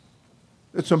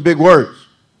That's some big words.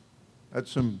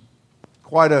 That's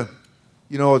quite a,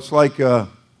 it's like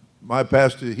my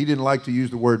pastor, he didn't like to use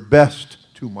the word best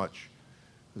too much.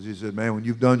 Because he said, man, when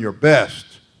you've done your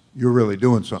best, you're really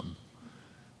doing something.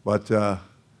 But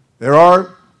there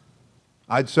are,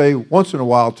 I'd say, once in a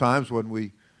while times when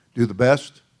we do the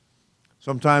best.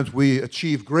 Sometimes we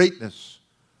achieve greatness.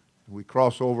 We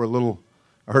cross over a little.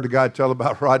 I heard a guy tell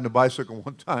about riding a bicycle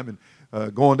one time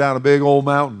and going down a big old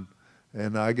mountain.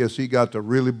 And I guess he got to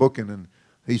really booking, and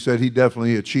he said he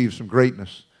definitely achieved some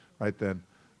greatness right then.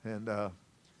 And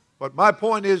but my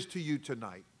point is to you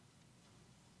tonight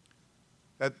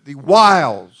that the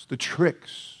wiles, the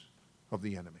tricks of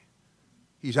the enemy,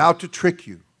 he's out to trick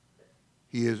you.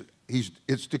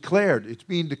 It's declared. It's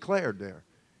being declared there.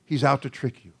 He's out to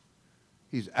trick you.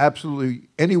 He's absolutely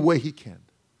any way he can.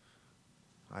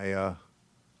 I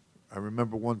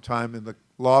remember one time in the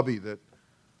lobby that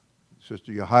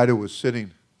Sister Yahida was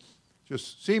sitting,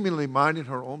 just seemingly minding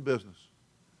her own business.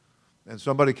 And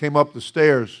somebody came up the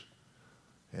stairs,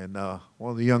 and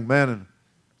one of the young men, and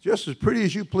just as pretty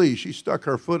as you please, she stuck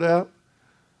her foot out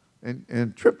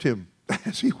and tripped him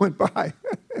as he went by.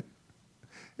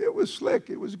 It was slick.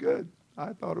 It was good.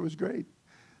 I thought it was great.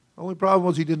 The only problem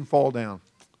was he didn't fall down.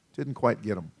 Didn't quite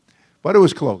get him. But it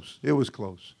was close. It was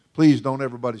close. Please don't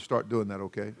everybody start doing that,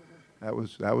 okay? That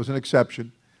was an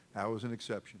exception. That was an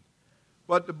exception.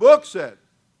 But the book said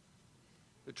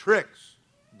the tricks,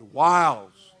 the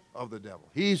wiles of the devil.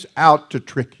 He's out to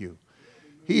trick you.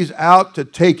 He's out to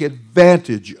take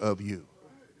advantage of you.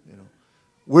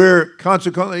 We're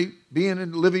consequently being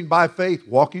and living by faith,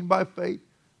 walking by faith.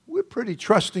 We're pretty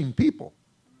trusting people,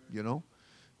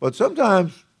 But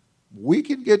sometimes we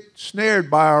can get snared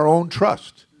by our own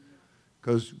trust,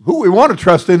 because who we want to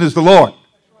trust in is the Lord.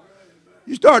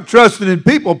 You start trusting in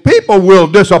people, people will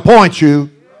disappoint you.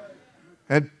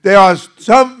 And there are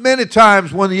many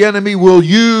times when the enemy will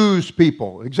use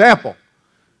people. Example,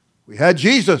 we had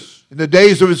Jesus in the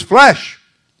days of his flesh.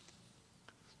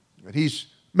 And he's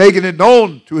making it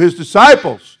known to his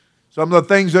disciples some of the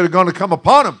things that are going to come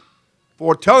upon him,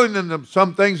 foretelling them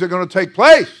some things are going to take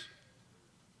place.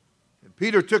 And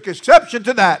Peter took exception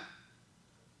to that.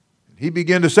 And he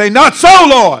began to say, "Not so,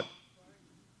 Lord."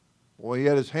 Boy, he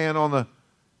had his hand on the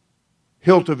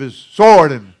hilt of his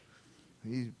sword, and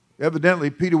evidently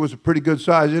Peter was a pretty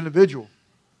good-sized individual.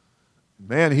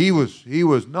 Man, he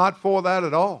was not for that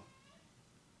at all.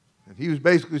 And he was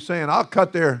basically saying, "I'll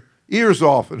cut their ears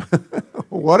off and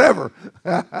whatever.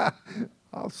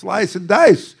 I'll slice and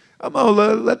dice. I'm going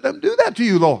to let them do that to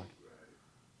you, Lord."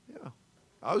 Yeah.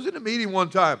 I was in a meeting one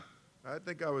time. I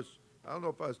don't know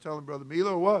if I was telling Brother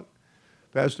Mila or what,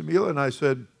 Pastor Mila, and I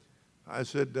said,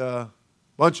 a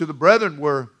bunch of the brethren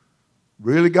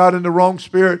really got in the wrong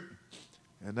spirit,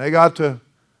 and they got to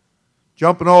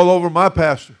jumping all over my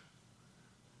pastor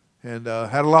and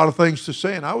had a lot of things to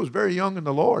say. And I was very young in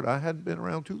the Lord. I hadn't been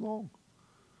around too long.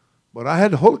 But I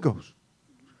had the Holy Ghost.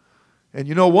 And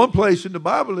one place in the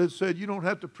Bible it said you don't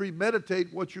have to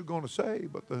premeditate what you're going to say,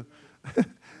 but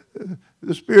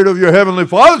the Spirit of your Heavenly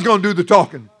Father is going to do the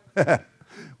talking.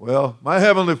 Well, my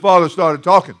Heavenly Father started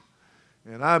talking.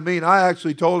 And I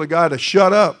actually told the guy to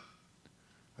shut up.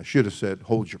 I should have said,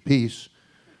 "Hold your peace."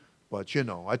 But,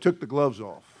 I took the gloves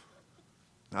off.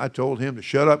 I told him to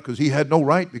shut up because he had no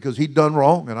right, because he'd done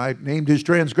wrong. And I named his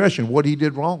transgression, what he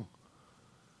did wrong.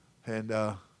 And,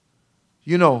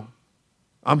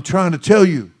 I'm trying to tell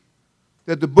you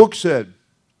that the book said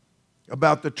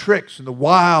about the tricks and the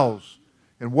wiles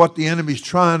and what the enemy's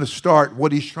trying to start,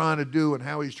 what he's trying to do, and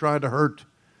how he's trying to hurt.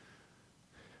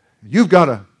 You got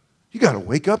to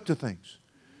wake up to things.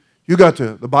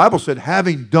 The Bible said,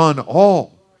 having done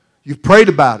all, you've prayed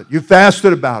about it, you've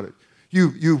fasted about it,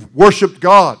 you've worshiped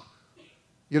God,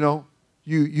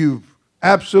 you've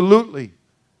absolutely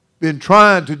been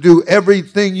trying to do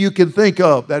everything you can think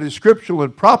of that is scriptural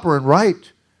and proper and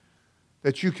right,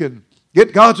 that you can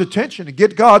get God's attention and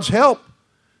get God's help,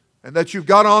 and that you've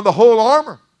got on the whole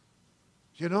armor,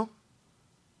 and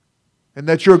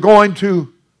that you're going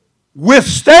to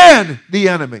withstand the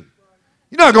enemy.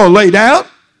 You're not going to lay down.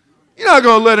 You're not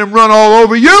going to let him run all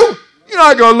over you. You're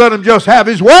not going to let him just have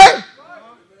his way.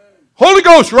 Holy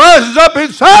Ghost rises up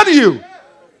inside of you.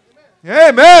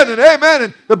 Amen and amen.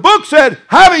 And the book said,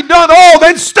 having done all,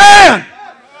 then stand.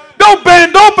 Don't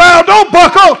bend, don't bow, don't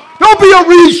buckle. Don't be a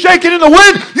reed shaking in the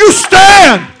wind. You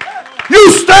stand.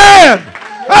 You stand.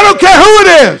 I don't care who it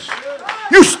is.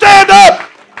 You stand up.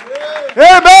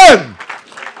 Amen.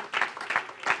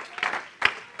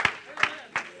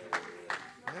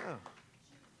 Yeah.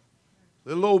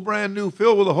 Little old brand new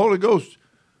filled with the Holy Ghost,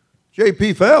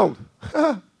 J.P. Feld.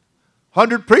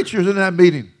 100 preachers in that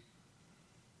meeting.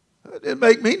 It didn't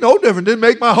make me no difference. It didn't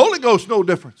make my Holy Ghost no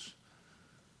difference.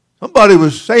 Somebody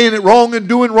was saying it wrong and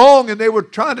doing wrong, and they were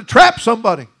trying to trap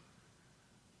somebody.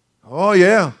 Oh,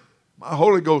 yeah. My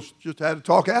Holy Ghost just had to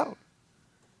talk out.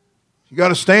 You got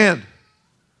to stand.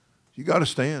 You got to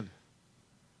stand.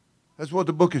 That's what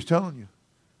the book is telling you.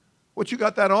 What you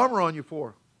got that armor on you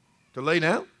for? To lay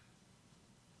down?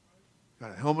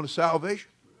 Got a helmet of salvation.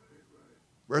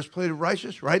 Breastplate of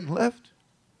righteousness, right and left.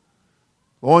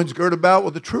 Loins girded about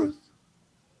with the truth.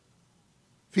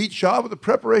 Feet shod with the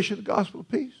preparation of the gospel of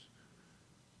peace.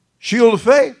 Shield of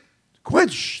faith to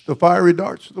quench the fiery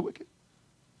darts of the wicked.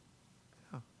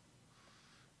 Yeah.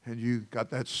 And you got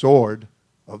that sword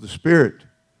of the Spirit,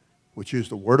 which is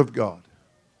the Word of God.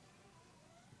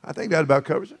 I think that about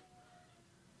covers it.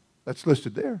 That's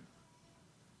listed there.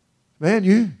 Man,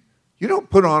 you don't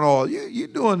put on all, you're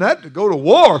doing that to go to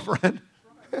war, friend.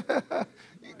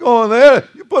 You're going there,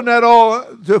 you're putting that all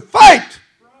to fight.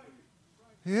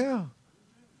 Yeah.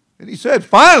 And he said,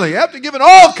 finally, after giving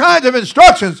all kinds of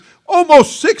instructions,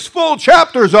 almost 6 full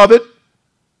chapters of it,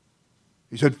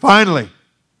 he said, finally,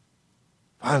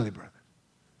 brother,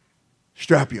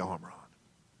 strap your armor on.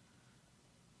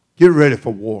 Get ready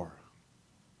for war.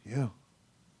 Yeah.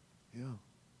 Yeah.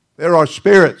 There are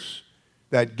spirits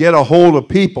that get a hold of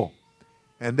people,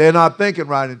 and they're not thinking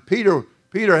right. And Peter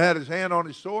had his hand on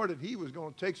his sword, and he was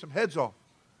going to take some heads off.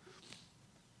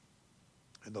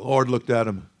 And the Lord looked at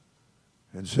him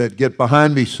and said, get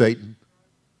behind me, Satan.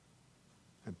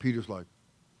 And Peter's like,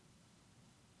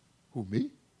 who, me?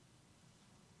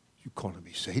 You calling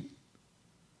me Satan?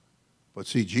 But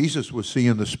see, Jesus was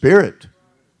seeing the Spirit.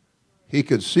 He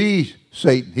could see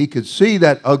Satan. He could see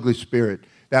that ugly spirit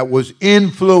that was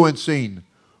influencing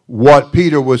what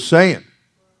Peter was saying.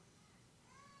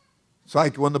 It's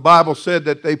like when the Bible said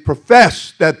that they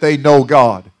profess that they know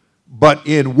God, but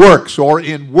in works or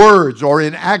in words or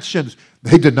in actions,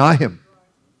 they deny Him.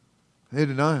 They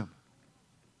deny Him.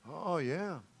 Oh,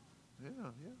 yeah.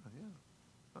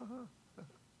 Uh-huh.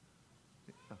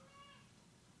 Yeah.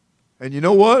 And you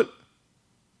know what?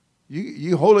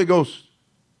 You Holy Ghost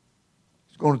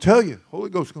is going to tell you. Holy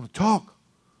Ghost is going to talk.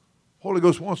 Holy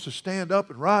Ghost wants to stand up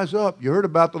and rise up. You heard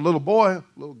about the little boy,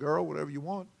 little girl, whatever you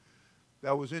want,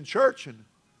 that was in church, and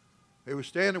they were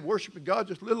standing worshiping God,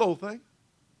 just a little old thing,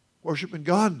 worshiping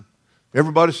God.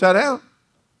 Everybody sat down.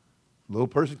 The little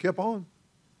person kept on.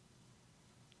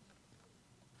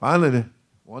 Finally,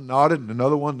 one nodded, and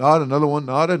another one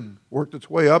nodded, and worked its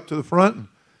way up to the front. And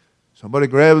somebody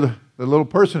grabbed the little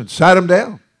person and sat him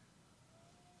down.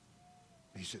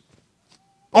 He said,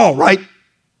 all right.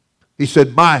 He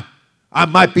said, I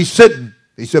might be sitting.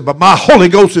 He said, but my Holy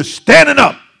Ghost is standing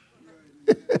up.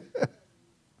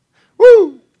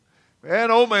 Woo! Man,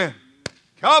 oh man.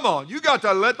 Come on. You got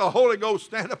to let the Holy Ghost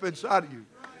stand up inside of you.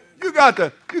 You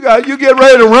get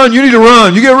ready to run, you need to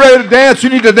run. You get ready to dance, you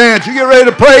need to dance. You get ready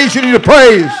to praise, you need to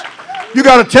praise. You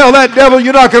got to tell that devil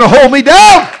you're not going to hold me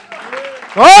down.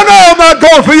 Oh no, I'm not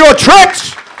going for your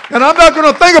tricks. And I'm not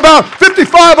going to think about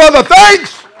 55 other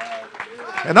things.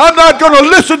 And I'm not going to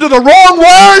listen to the wrong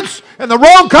words and the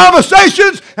wrong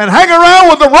conversations and hang around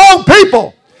with the wrong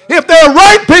people. If they're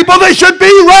right people, they should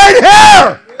be right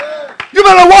here. You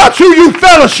better watch who you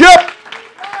fellowship.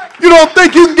 You don't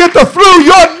think you can get the flu,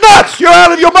 you're nuts. You're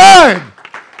out of your mind.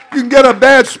 You can get a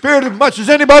bad spirit as much as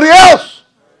anybody else.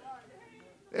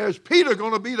 There's Peter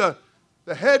going to be the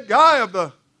head guy of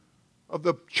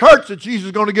the church that Jesus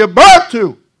is going to give birth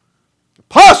to.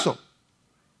 Apostle.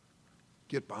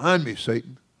 Get behind me,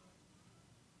 Satan.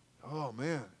 Oh,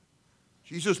 man.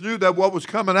 Jesus knew that what was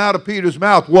coming out of Peter's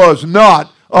mouth was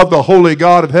not of the holy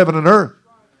God of heaven and earth.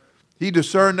 He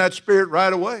discerned that spirit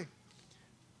right away.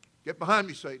 Get behind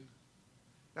me, Satan.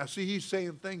 Now, see, he's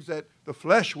saying things that the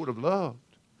flesh would have loved.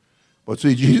 But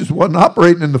see, Jesus wasn't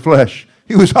operating in the flesh.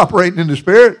 He was operating in the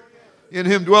Spirit. In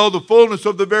Him dwelled the fullness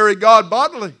of the very God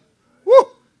bodily. Woo!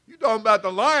 You're talking about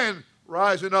the lion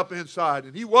rising up inside.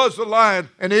 And He was the lion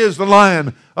and is the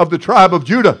lion of the tribe of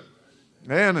Judah.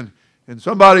 Man, and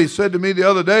somebody said to me the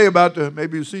other day about,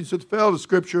 maybe you've seen Sister Feld, the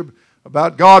scripture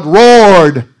about God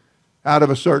roared out of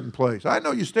a certain place. I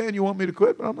know you stand, you want me to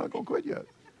quit, but I'm not going to quit yet.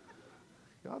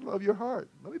 God love your heart.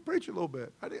 Let me preach a little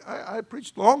bit. I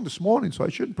preached long this morning, so I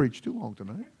shouldn't preach too long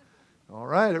tonight. All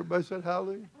right, everybody said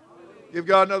hallelujah. Give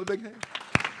God another big hand.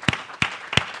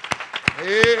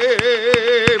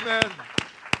 Amen.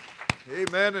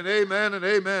 Amen and amen and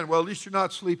amen. Well, at least you're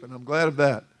not sleeping. I'm glad of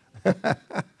that.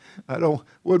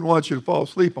 Wouldn't want you to fall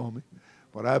asleep on me,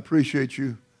 but I appreciate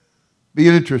you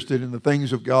being interested in the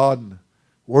things of God and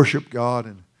worship God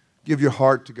and give your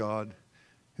heart to God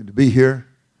and to be here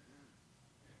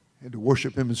and to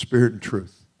worship Him in spirit and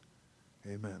truth.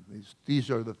 Amen. These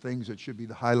are the things that should be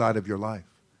the highlight of your life.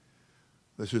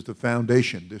 This is the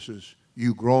foundation. This is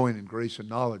you growing in grace and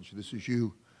knowledge. This is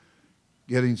you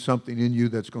getting something in you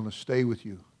that's going to stay with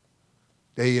you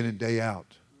day in and day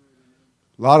out.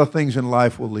 A lot of things in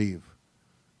life will leave.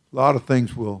 A lot of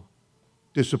things will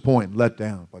disappoint, let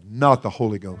down, but not the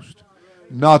Holy Ghost.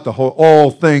 Not the whole.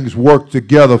 All things work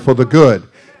together for the good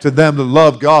to them that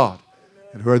love God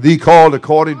and who are thee called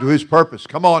according to his purpose.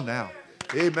 Come on now.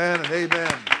 Amen and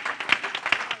amen.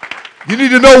 You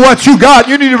need to know what you got.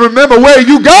 You need to remember where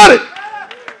you got it.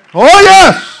 Oh,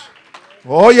 yes.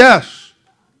 Oh, yes.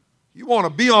 You want to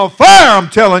be on fire, I'm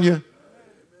telling you.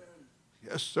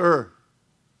 Yes, sir.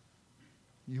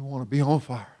 You want to be on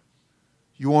fire.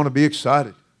 You want to be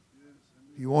excited.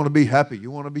 You want to be happy.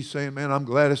 You want to be saying, man, I'm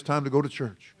glad it's time to go to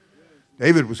church.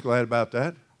 David was glad about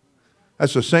that.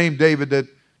 That's the same David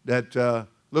that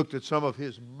looked at some of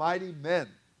his mighty men.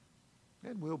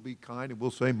 And we'll be kind and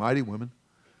we'll say mighty women.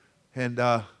 And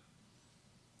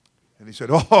he said,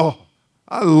 oh,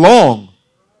 I long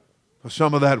for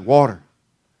some of that water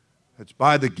that's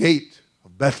by the gate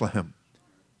of Bethlehem.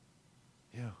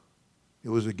 Yeah. It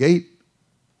was a gate.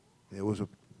 There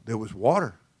was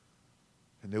water.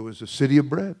 And there was a city of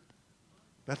bread.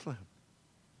 Bethlehem.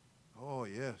 Oh,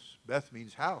 yes. Beth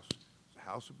means house. It's a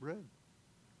house of bread.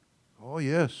 Oh,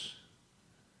 yes.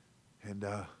 And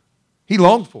he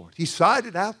longed for it. He sighed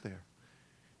it out there.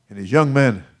 And his young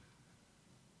men,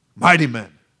 mighty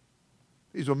men.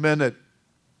 These were men that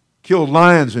killed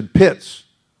lions in pits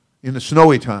in the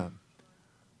snowy time.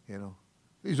 You know,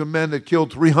 these are men that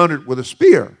killed 300 with a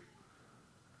spear.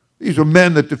 These were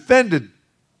men that defended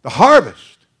the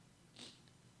harvest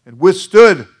and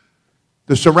withstood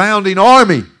the surrounding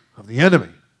army of the enemy.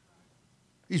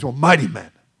 These were mighty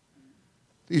men.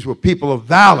 These were people of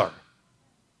valor.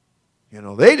 You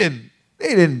know, they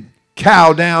didn't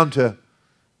cow down to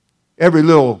every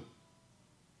little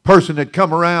person that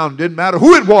come around. Didn't matter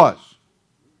who it was.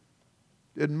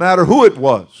 Didn't matter who it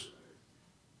was.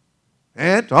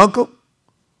 Aunt, uncle,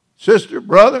 sister,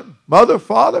 brother, mother,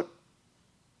 father,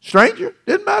 stranger.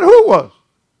 Didn't matter who it was.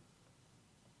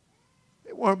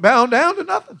 They weren't bound down to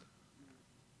nothing.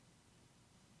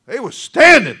 They were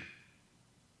standing.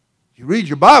 You read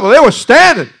your Bible, they were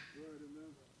standing.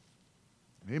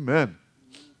 Amen.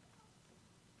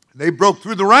 They broke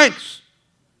through the ranks.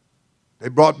 They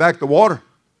brought back the water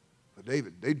for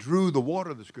David. They drew the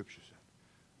water, the scripture said.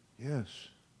 Yes.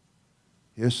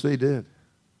 Yes, they did.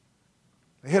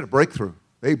 They had a breakthrough.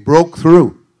 They broke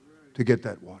through to get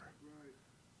that water.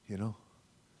 You know?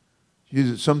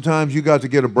 Sometimes you got to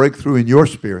get a breakthrough in your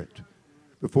spirit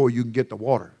before you can get the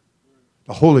water.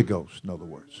 The Holy Ghost, in other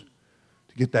words.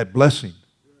 To get that blessing.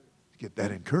 To get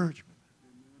that encouragement.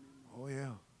 Oh,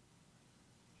 yeah.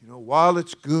 You know, while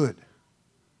it's good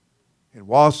and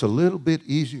while it's a little bit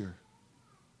easier,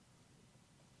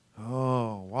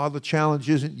 while the challenge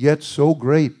isn't yet so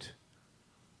great,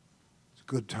 it's a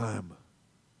good time.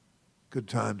 Good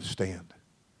time to stand.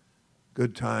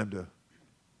 Good time to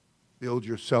build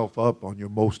yourself up on your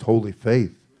most holy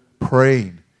faith,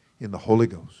 praying in the Holy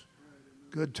Ghost.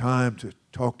 Good time to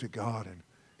talk to God. And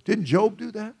didn't Job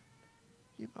do that?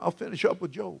 I'll finish up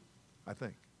with Job, I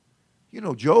think. You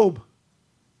know, Job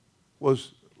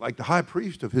was like the high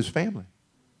priest of his family.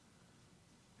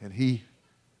 And he,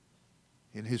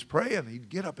 in his praying, he'd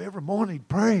get up every morning, he'd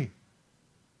pray.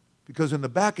 Because in the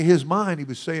back of his mind, he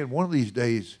was saying, one of these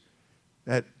days,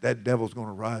 that devil's going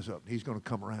to rise up. He's going to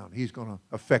come around. He's going to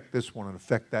affect this one and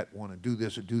affect that one and do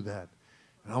this and do that.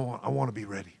 And I want to be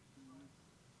ready.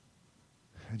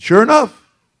 And sure enough,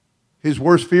 his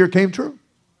worst fear came true.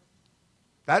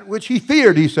 That which he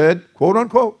feared, he said, quote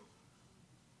unquote,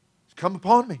 has come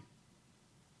upon me.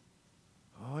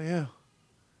 Oh, yeah.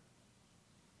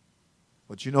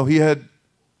 But you know, he had,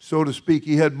 so to speak,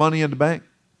 he had money in the bank.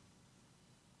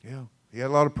 Yeah. He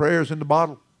had a lot of prayers in the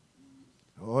bottle.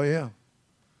 Oh, yeah.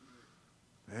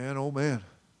 Man, oh, man.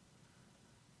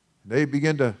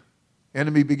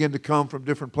 Enemy began to come from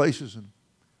different places and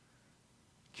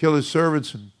kill his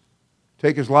servants and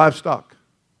take his livestock.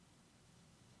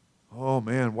 Oh,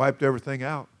 man, wiped everything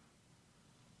out.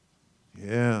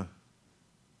 Yeah.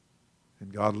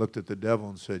 And God looked at the devil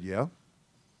and said, yeah.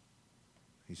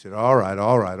 He said, all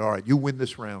right. You win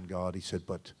this round, God. He said,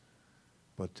 but,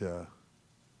 He said,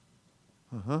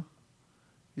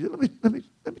 let me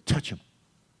touch him.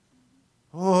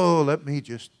 Oh, let me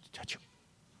just touch him.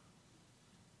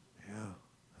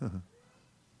 Yeah.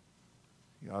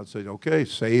 God said, okay,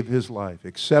 save his life.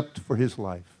 Accept for his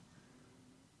life.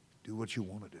 Do what you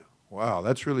want to do. Wow,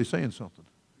 that's really saying something.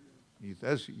 You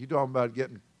talking about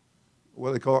getting, what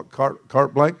do they call it,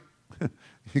 carte blanche?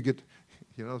 You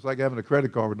You know, it's like having a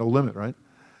credit card with no limit, right?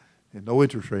 And no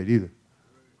interest rate either.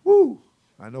 Woo!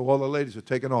 I know all the ladies are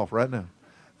taking off right now.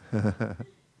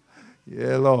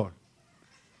 Yeah, Lord.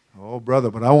 Oh,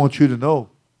 brother, but I want you to know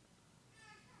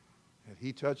that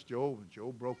he touched Job, and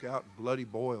Job broke out in bloody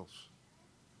boils.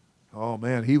 Oh,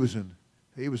 man, he was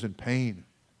in pain.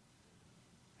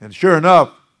 And sure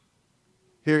enough,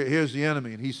 here's the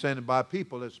enemy, and he's sending by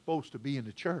people that's supposed to be in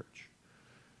the church.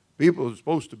 People are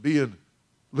supposed to be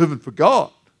living for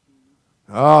God.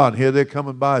 Ah, and here they're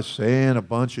coming by saying a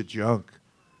bunch of junk.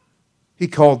 He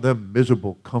called them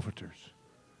miserable comforters.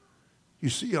 You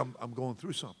see, I'm going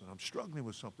through something. I'm struggling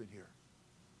with something here.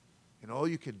 And all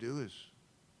you can do is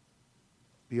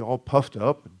be all puffed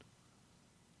up and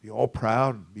be all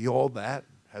proud and be all that,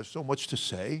 and have so much to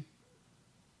say.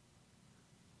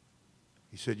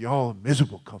 He said, y'all are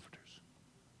miserable comforters.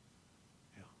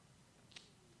 Yeah.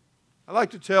 I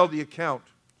like to tell the account,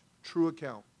 true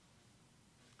account.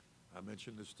 I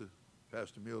mentioned this to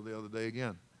Pastor Mill the other day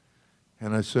again.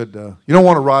 And I said, you don't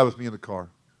want to ride with me in the car.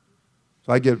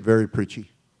 So I get very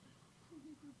preachy.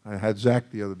 I had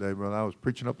Zach the other day, brother. I was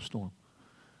preaching up a storm.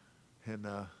 And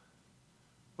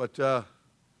but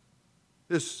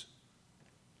this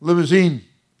limousine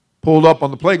pulled up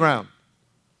on the playground.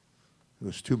 There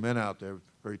was two men out there,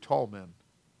 very tall men,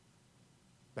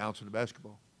 bouncing the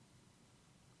basketball.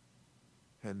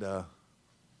 And out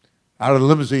of the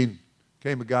limousine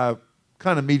came a guy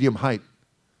kind of medium height,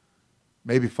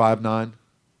 maybe 5'9",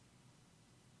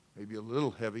 maybe a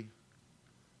little heavy.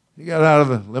 He got out of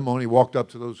the limo and he walked up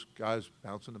to those guys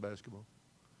bouncing the basketball,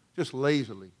 just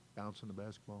lazily bouncing the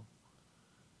basketball.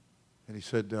 And he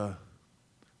said,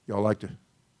 y'all like to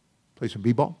play some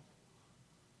b-ball?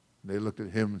 And they looked at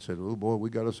him and said, oh, boy,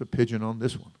 we got us a pigeon on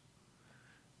this one.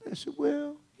 I said,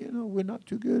 well, you know, we're not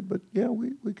too good, but, yeah,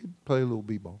 we could play a little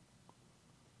b-ball.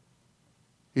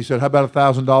 He said, how about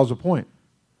 $1,000 a point?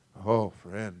 Oh,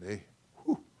 friend, they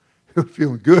were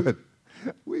feeling good.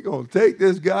 We're going to take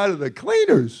this guy to the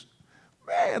cleaners.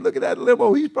 Man, look at that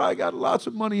limo. He's probably got lots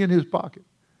of money in his pocket.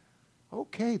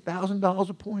 Okay, $1,000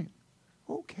 a point.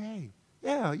 Okay.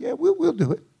 Yeah, we'll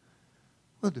do it.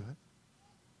 We'll do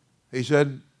it. He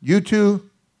said, you two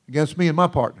against me and my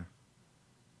partner.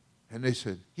 And they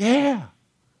said, yeah.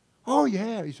 Oh,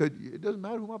 yeah. He said, it doesn't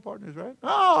matter who my partner is, right?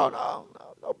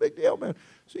 No big deal, man.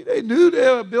 See, they knew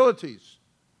their abilities.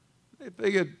 They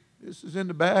figured, this is in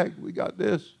the bag. We got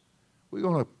this. We're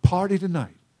going to party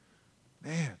tonight.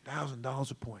 Man,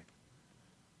 $1,000 a point.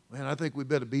 Man, I think we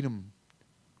better beat them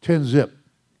 10 zip.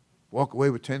 Walk away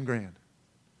with 10 grand.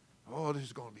 Oh, this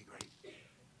is going to be great.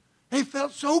 They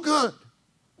felt so good.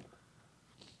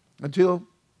 Until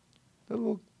the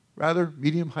little rather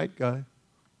medium height guy, a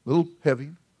little heavy,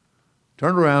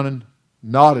 turned around and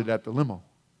nodded at the limo.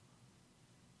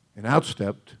 And out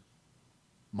stepped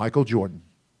Michael Jordan.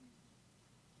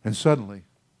 And suddenly,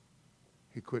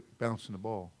 he quit bouncing the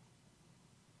ball.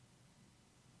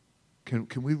 Can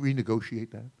we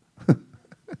renegotiate that?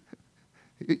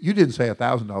 You didn't say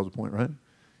 $1,000 a point, right?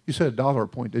 You said $1 a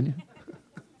point, didn't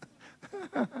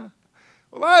you?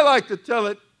 Well, I like to tell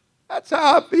it. That's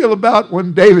how I feel about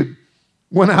when David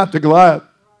went out to Goliath.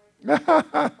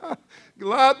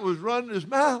 Goliath was running his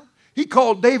mouth. He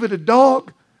called David a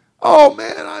dog. Oh,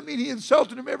 man, I mean, he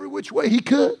insulted him every which way he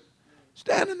could.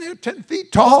 Standing there 10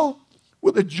 feet tall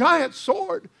with a giant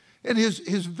sword and his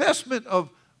vestment of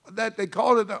that they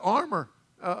called it the armor.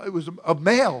 It was a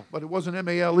mail, but it wasn't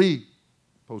M-A-L-E.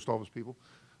 Post office people.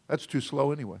 That's too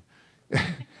slow anyway.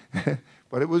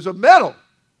 But it was a metal.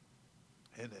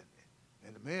 And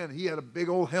the man, he had a big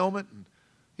old helmet, and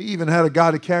he even had a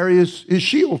guy to carry his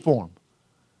shield for him.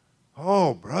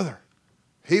 Oh, brother.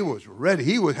 He was ready.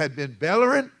 He had been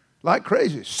bellowing like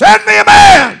crazy. Send me a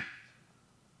man!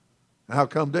 And how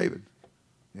come David?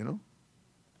 You know?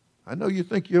 I know you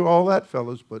think you're all that,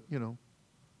 fellas, but, you know,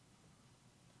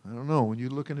 I don't know. When you're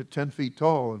looking at 10 feet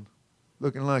tall and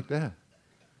looking like that.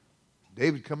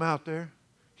 David come out there.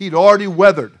 He'd already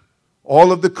weathered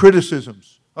all of the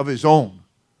criticisms of his own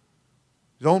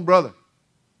brother.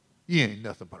 You ain't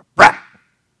nothing but a brat.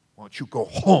 Why don't you go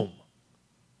home?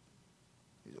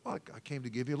 He said, well, I came to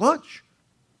give you lunch.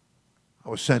 I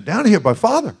was sent down here by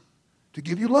Father to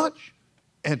give you lunch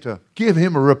and to give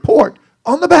him a report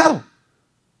on the battle.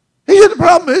 He said, the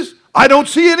problem is, I don't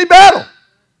see any battle.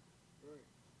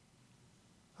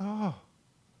 Oh.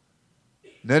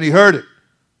 And then he heard it.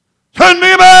 Send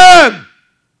me a man!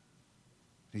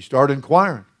 He started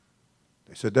inquiring.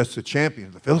 They said, that's the champion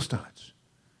of the Philistines.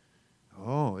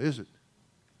 Oh, is it?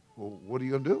 Well, what are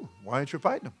you going to do? Why aren't you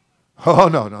fighting him? Oh,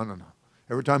 no.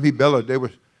 Every time he bellowed, they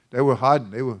were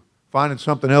hiding. They were finding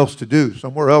something else to do,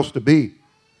 somewhere else to be.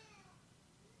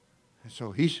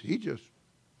 So he just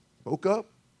spoke up.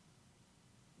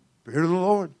 Fear of the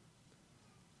Lord.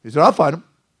 He said, I'll fight him.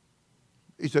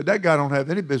 He said, that guy don't have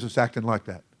any business acting like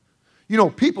that. You know,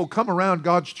 people come around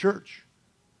God's church.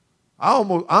 I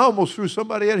almost threw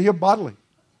somebody out of here bodily.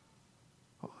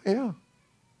 Oh, yeah.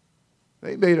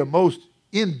 They made a most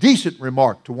indecent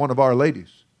remark to one of our ladies.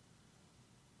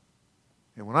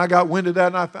 And when I got wind of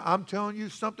that, I'm telling you,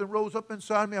 something rose up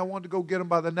inside me. I wanted to go get him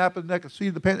by the nape of the neck and see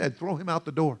the pants and throw him out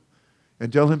the door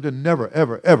and tell him to never,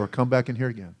 ever, ever come back in here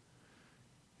again.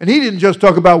 And he didn't just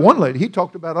talk about one lady. He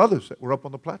talked about others that were up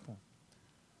on the platform.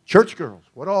 Church girls,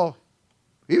 what all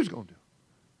he was going to do,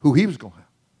 who he was going to have.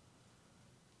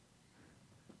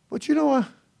 But you know, I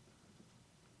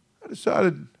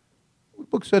decided, the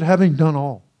book said, having done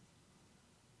all.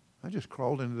 I just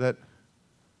crawled into that.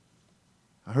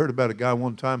 I heard about a guy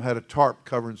one time had a tarp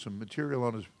covering some material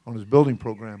on his building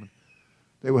program. And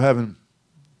they were having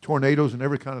tornadoes and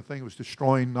every kind of thing. It was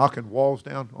destroying, knocking walls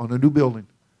down on a new building.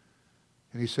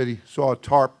 And he said he saw a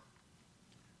tarp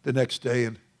the next day,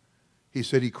 and he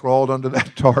said he crawled under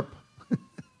that tarp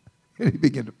and he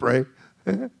began to pray.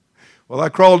 Well, I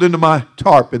crawled into my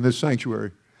tarp in this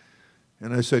sanctuary,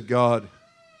 and I said, God,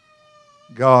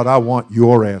 I want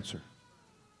your answer.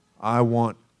 I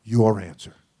want your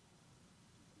answer.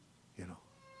 You know,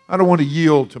 I don't want to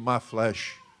yield to my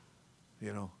flesh.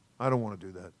 You know, I don't want to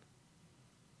do that.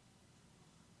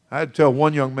 I had to tell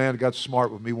one young man who got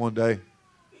smart with me one day.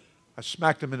 I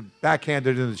smacked him and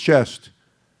backhanded in the chest.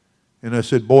 And I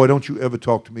said, boy, don't you ever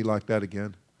talk to me like that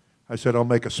again. I said, I'll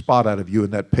make a spot out of you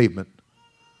in that pavement.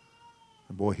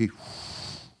 And boy, he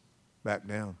backed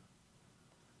down.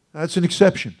 That's an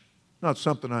exception. Not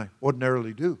something I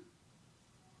ordinarily do.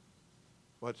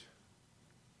 But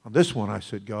on this one, I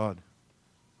said, God,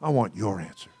 I want your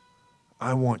answer.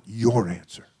 I want your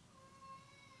answer.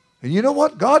 And you know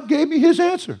what? God gave me his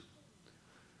answer.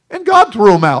 And God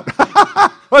threw him out.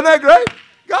 Wasn't that great?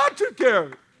 God took care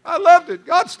of it. I loved it.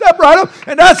 God stepped right up.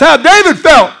 And that's how David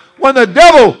felt when the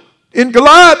devil in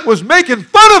Goliath was making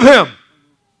fun of him.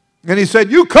 And he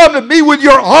said, you come to me with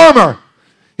your armor.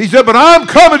 He said, but I'm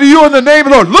coming to you in the name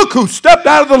of the Lord. Look who stepped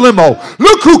out of the limo.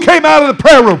 Look who came out of the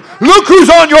prayer room. Look who's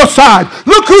on your side.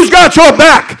 Look who's got your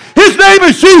back. His name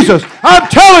is Jesus. I'm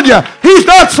telling you, he's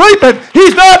not sleeping.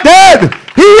 He's not dead.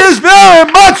 He is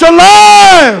very much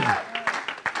alive.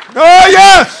 Oh,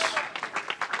 yes.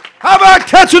 How about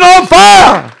catching on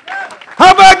fire?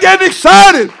 How about getting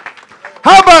excited?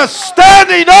 How about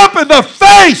standing up in the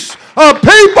face of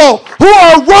people who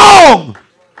are wrong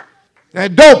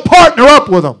and don't partner up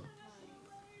with them?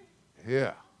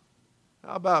 Yeah.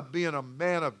 How about being a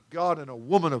man of God and a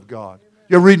woman of God?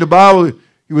 You ever read in the Bible,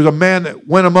 he was a man that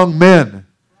went among men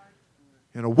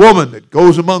and a woman that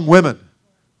goes among women.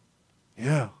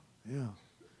 Yeah, yeah.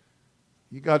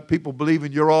 You got people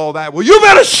believing you're all that. Well, you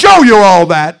better show you're all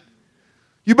that.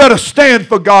 You better stand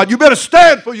for God. You better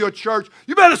stand for your church.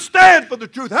 You better stand for the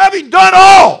truth. Having done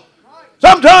all,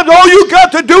 sometimes all you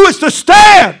got to do is to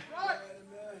stand.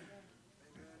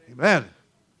 Amen.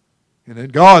 And then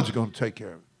God's going to take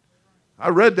care of it. I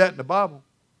read that in the Bible.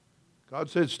 God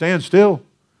said, stand still.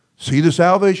 See the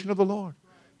salvation of the Lord.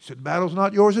 He said, the battle's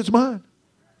not yours, it's mine.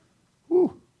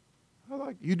 Whew. I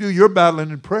like it. You do your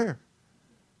battling in prayer.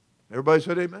 Everybody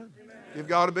said amen. Amen. Give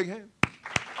God a big hand.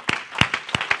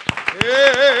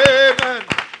 Amen.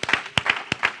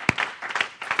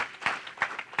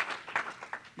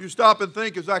 You stop and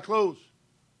think as I close.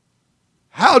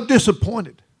 How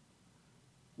disappointed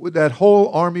would that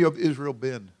whole army of Israel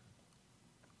been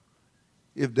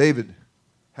if David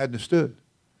hadn't stood?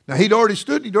 Now, he'd already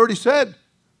stood. He'd already said.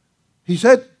 He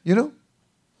said, you know.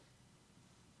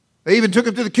 They even took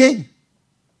him to the king.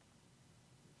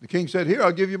 The king said, here,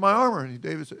 I'll give you my armor. And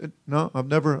David said, no, I've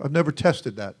never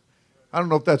tested that. I don't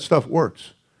know if that stuff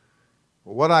works.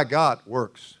 But what I got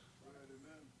works.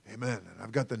 Amen. And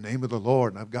I've got the name of the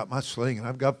Lord, and I've got my sling, and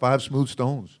I've got 5 smooth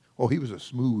stones. Oh, he was a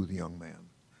smooth young man.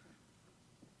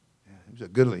 Yeah, he was a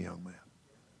goodly young man.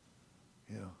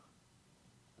 Yeah.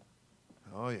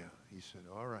 Oh, yeah. He said,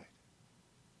 all right.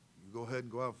 You go ahead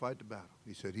and go out and fight the battle.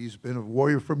 He said, he's been a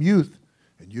warrior from youth,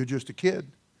 and you're just a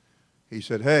kid. He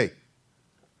said, hey,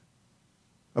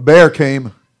 a bear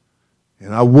came,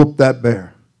 and I whooped that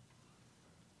bear.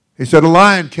 He said, a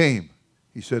lion came.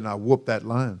 He said, and I whooped that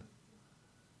lion.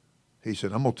 He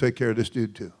said, I'm going to take care of this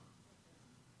dude too.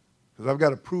 Because I've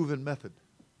got a proven method.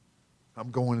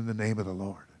 I'm going in the name of the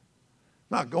Lord.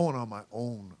 Not going on my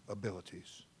own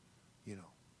abilities, you know.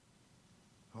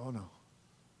 Oh, no.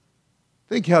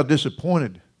 Think how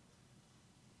disappointed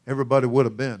everybody would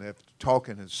have been after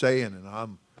talking and saying, and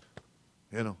I'm,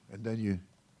 you know, and then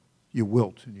you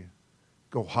wilt and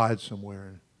go hide somewhere.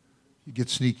 And you get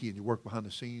sneaky and you work behind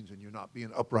the scenes and you're not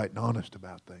being upright and honest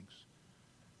about things.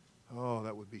 Oh,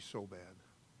 that would be so bad.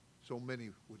 So many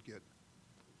would get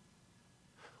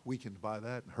weakened by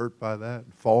that and hurt by that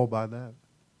and fall by that.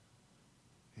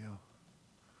 Yeah.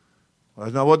 Well,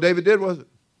 that's not what David did, was it?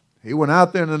 He went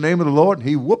out there in the name of the Lord and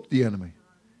he whooped the enemy.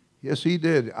 Yes, he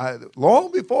did.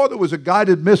 Long before there was a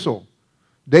guided missile,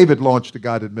 David launched a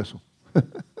guided missile.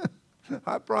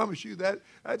 I promise you that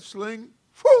sling,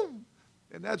 boom,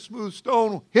 and that smooth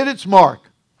stone hit its mark.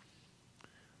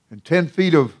 And 10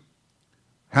 feet of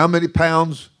how many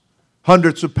pounds?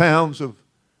 Hundreds of pounds of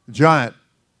giant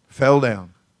fell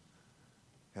down.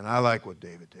 And I like what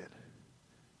David did.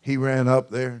 He ran up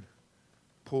there,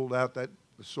 pulled out the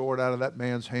sword out of that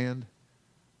man's hand,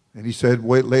 and he said,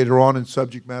 later on in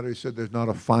subject matter, he said, there's not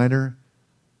a finer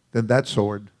than that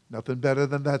sword, nothing better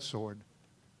than that sword.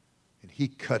 And he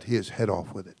cut his head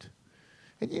off with it.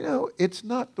 And you know, it's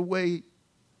not the way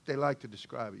they like to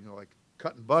describe it, you know, like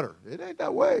cutting butter. It ain't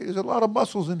that way. There's a lot of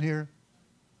muscles in here.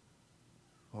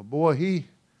 Oh boy, he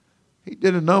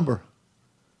did a number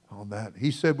on that.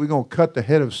 He said, we're going to cut the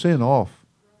head of sin off.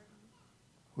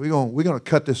 We're going to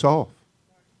cut this off.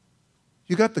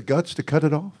 You got the guts to cut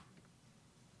it off?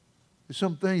 There's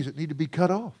some things that need to be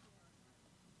cut off.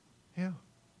 Yeah.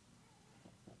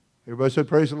 Everybody said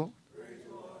praise the Lord? Praise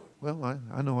the Lord. Well,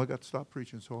 I know I got to stop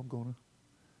preaching, so I'm going to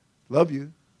love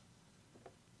you.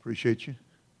 Appreciate you.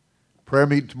 Prayer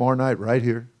meeting tomorrow night right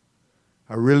here.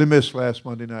 I really missed last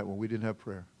Monday night when we didn't have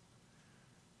prayer.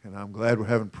 And I'm glad we're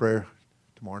having prayer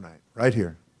tomorrow night right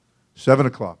here, 7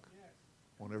 o'clock.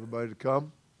 I want everybody to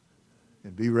come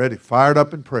and be ready, fired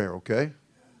up in prayer, okay?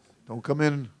 Don't come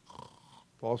in and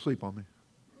fall asleep on me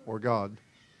or God.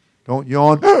 Don't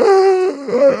yawn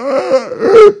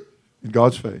in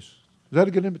God's face. Is that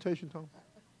a good invitation, Tom?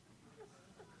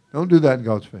 Don't do that in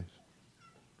God's face.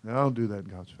 No, don't do that in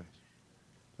God's face.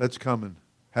 Let's come and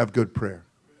have good prayer.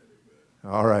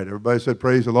 All right, everybody said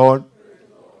praise the Lord. Praise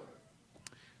the Lord.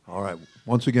 All right,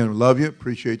 once again, we love you,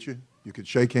 appreciate you. You can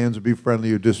shake hands and be friendly.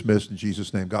 You're dismissed in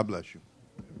Jesus' name. God bless you.